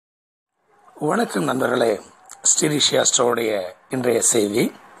வணக்கம் நண்பர்களே. ஸ்ரீரிஷியாஸ்டோடைய இன்றைய செய்தி.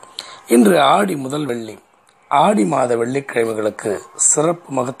 இன்று ஆடி முதல் வெள்ளி. ஆடி மாத வெள்ளிக்கிழமைகளுக்கு சிறப்பு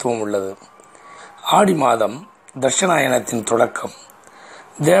மகத்துவம் உள்ளது. ஆடி மாதம் தட்சிணாயனத்தின் தொடக்கம்.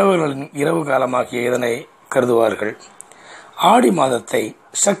 தேவர்களின் இரவு காலமாகிய இதனை கருதுவார்கள். ஆடி மாதத்தை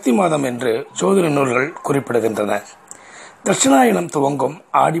சக்தி மாதம் என்று ஜோதிட நூல்கள் குறிப்பிடுகின்றன. தட்சிணாயனம் துவங்கும்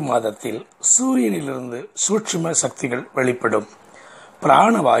ஆடி மாதத்தில் சூரியனிலிருந்து சூட்சும சக்திகள் வெளிப்படும்.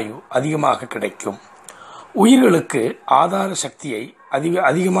 பிராணவாயு அதிகமாக கிடைக்கும். உயிர்களுக்கு ஆதார சக்தியை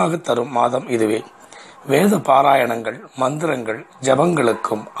அதிகமாக தரும் மாதம் இதுவே. வேத பாராயணங்கள், மந்திரங்கள்,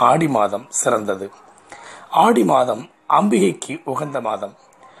 ஜபங்களுக்கும் ஆடி மாதம் சிறந்தது. ஆடி மாதம் அம்பிகைக்கு உகந்த மாதம்.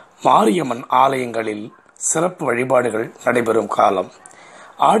 மாரியம்மன் ஆலயங்களில் சிறப்பு வழிபாடுகள் நடைபெறும் காலம்.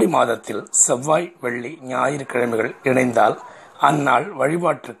 ஆடி மாதத்தில் செவ்வாய், வெள்ளி, ஞாயிற்றுக்கிழமைகள் இணைந்தால் அந்நாள்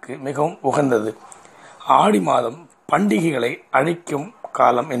வழிபாட்டிற்கு மிகவும் உகந்தது. ஆடி மாதம் பண்டிகைகளை அழைக்கும்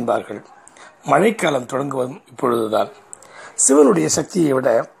காலம் என்பார்கள். மழைக்காலம் தொடங்குவதும் இப்பொழுதுதான். சிவனுடைய சக்தியை விட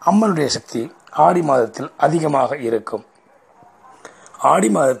அம்மனுடைய சக்தி ஆடி மாதத்தில் அதிகமாக இருக்கும். ஆடி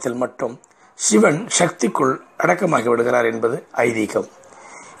மாதத்தில் மட்டும் சிவன் சக்திக்குள் அடக்கமாகி விடுகிறார் என்பது ஐதீகம்.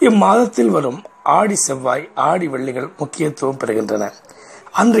 இம்மாதத்தில் வரும் ஆடி செவ்வாய், ஆடி வெள்ளிகள் முக்கியத்துவம் பெறுகின்றன.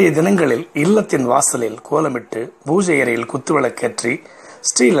 அன்றைய தினங்களில் இல்லத்தின் வாசலில் கோலமிட்டு பூஜை அறையில் குத்துவிளக்கேற்றி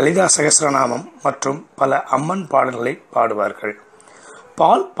ஸ்ரீ லலிதா சகஸ்ரநாமம் மற்றும் பல அம்மன் பாடல்களை பாடுவார்கள்.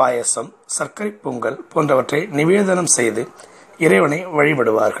 பால் பாயசம், சர்க்கரை பொங்கல் போன்றவற்றை நிவேதனம் செய்து இறைவனை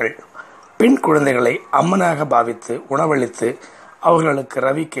வழிபடுவார்கள். பெண் குழந்தைகளை அம்மனாக பாவித்து உணவளித்து அவர்களுக்கு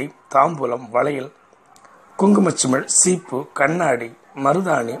ரவிக்கை, தாம்பூலம், வளையல், குங்குமச்சிமிழ், சீப்பு, கண்ணாடி,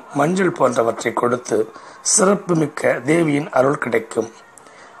 மருதாணி, மஞ்சள் போன்றவற்றை கொடுத்து சிறப்புமிக்க தேவியின் அருள் கிடைக்கும்.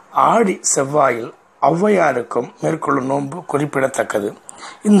 ஆடி செவ்வாயில் ஔவையாருக்கும் மேற்கொள்ளும் நோன்பு குறிப்பிடத்தக்கது.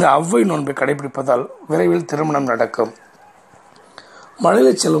 இந்த ஔவை நோன்பை கடைபிடிப்பதால் விரைவில் திருமணம் நடக்கும்.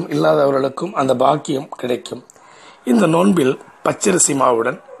 மழலை செல்வம் இல்லாதவர்களுக்கும் அந்த பாக்கியம் கிடைக்கும். இந்த நோன்பில் பச்சரிசி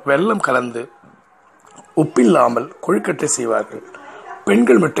மாவுடன் வெல்லம் கலந்து உப்பில்லாமல் கொழுக்கட்டை செய்வார்கள்.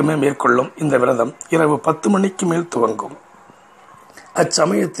 பெண்கள் மட்டுமே மேற்கொள்ளும் இந்த விரதம் இரவு 10 மணிக்கு மேல் துவங்கும்.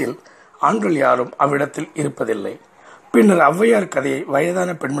 அச்சமயத்தில் ஆண்கள் யாரும் அவ்விடத்தில் இருப்பதில்லை. பின்னர் ஔவையார் கதையை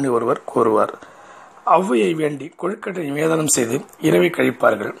வயதான பெண்மணி ஒருவர் கூறுவார். ஔவையை வேண்டி கொழுக்கட்டை நிவேதனம் செய்து இரவை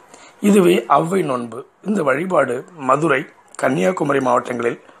கழிப்பார்கள். இதுவே ஔவை நோன்பு. இந்த வழிபாடு மதுரை, கன்னியாகுமரி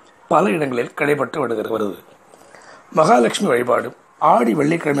மாவட்டங்களில் பல இடங்களில் கடைபெற்று வருகிறது. மகாலட்சுமி வழிபாடு. ஆடி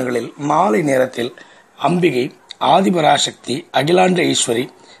வெள்ளிக்கிழமைகளில் மாலை நேரத்தில் அம்பிகை, ஆதிபராசக்தி, அகிலாண்ட ஈஸ்வரி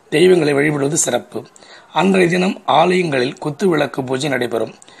தெய்வங்களை வழிபடுவது சிறப்பு. அன்றைய தினம் ஆலயங்களில் குத்து விளக்கு பூஜை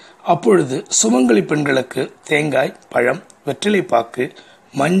நடைபெறும். அப்பொழுது சுமங்கலி பெண்களுக்கு தேங்காய், பழம், வெற்றிலைப்பாக்கு,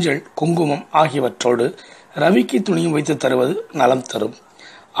 மஞ்சள், குங்குமம் ஆகியவற்றோடு ரவிக்கு துணியும் வைத்து தருவது நலம் தரும்.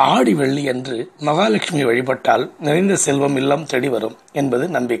 ஆடி வெள்ளி அன்று மகாலட்சுமி வழிபட்டால் நிறைந்த செல்வம் இல்லம் தேடி வரும் என்பது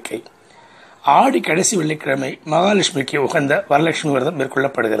நம்பிக்கை. ஆடி கடைசி வெள்ளிக்கிழமை மகாலட்சுமிக்கு உகந்த வரலட்சுமி விரதம்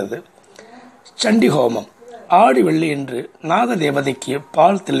மேற்கொள்ளப்படுகிறது. சண்டி ஹோமம். ஆடி வெள்ளி என்று நாக தேவதைக்கு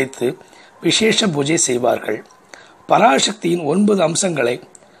பால் தெளித்து விசேஷ பூஜை செய்வார்கள். பராசக்தியின் 9 அம்சங்களை,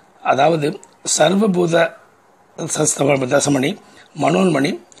 அதாவது சர்வபூத தசமணி,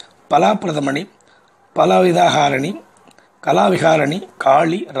 மனோன்மணி, பலாப்பிரதமணி, பலவிதாகாரணி, கலாவிகாரணி,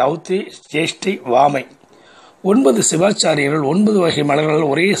 காளி, ரௌத்ரி, ஜேஷ்டி, வாமை 9 சிவாச்சாரியர்கள் 9 வகை மலர்கள்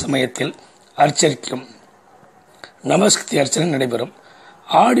ஒரே சமயத்தில் அர்ச்சரிக்கும் நவசக்தி அர்ச்சனை நடைபெறும்.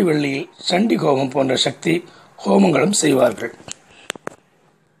 ஆடி வெள்ளியில் சண்டி ஹோமம் போன்ற சக்தி ஹோமங்களும் செய்வார்கள்.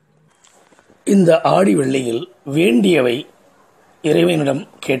 இந்த ஆடி வெள்ளியில் வேண்டியவை இறைவனிடம்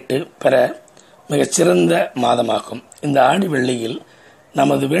கேட்டு பெற மிகச்சிறந்த மாதமாகும். இந்த ஆடி வெள்ளியில்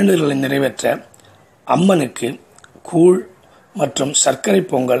நமது வேண்டுதல்களை நிறைவேற்ற அம்மனுக்கு கூழ் மற்றும் சர்க்கரை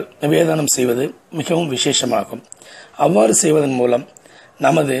பொங்கல் நிவேதனம் செய்வது மிகவும் விசேஷமாகும். அவ்வாறு செய்வதன் மூலம்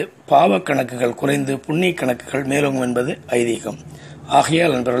நமது பாவ கணக்குகள் குறைந்து புண்ணிய கணக்குகள் மேலோங்கும் என்பது ஐதீகம்.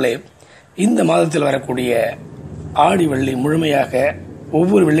 ஆகையால் நண்பர்களே, இந்த மாதத்தில் வரக்கூடிய ஆடி வெள்ளி முழுமையாக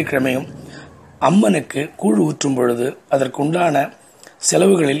ஒவ்வொரு வெள்ளிக்கிழமையும் அம்மனுக்கு கூழ் ஊற்றும் பொழுது அதற்குண்டான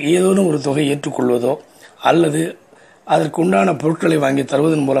செலவுகளில் ஏதேனும் ஒரு தொகை ஏற்றுக்கொள்வதோ அல்லது அதற்குண்டான பொருட்களை வாங்கி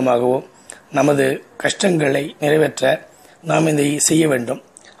தருவதன் மூலமாகவோ நமது கஷ்டங்களை நிறைவேற்ற நாம் இதை செய்ய வேண்டும்.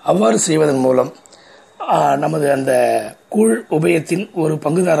 அவ்வாறு செய்வதன் மூலம் நமது அந்த கூழ் உபயத்தின் ஒரு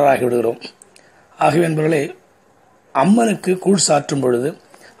பங்குதாரராகி விடுகிறோம். ஆகவே நண்பர்களே, அம்மனுக்கு கூழ் சாற்றும் பொழுது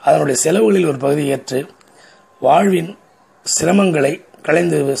அதனுடைய செலவுகளில் ஒரு பகுதி ஏற்று வாழ்வின் சிரமங்களை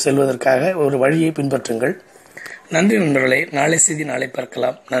களைந்து செல்வதற்காக ஒரு வழியை பின்பற்றுங்கள். நன்றி நண்பர்களே. நாளை செய்தி நாளை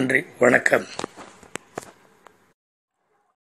பார்க்கலாம். நன்றி, வணக்கம்.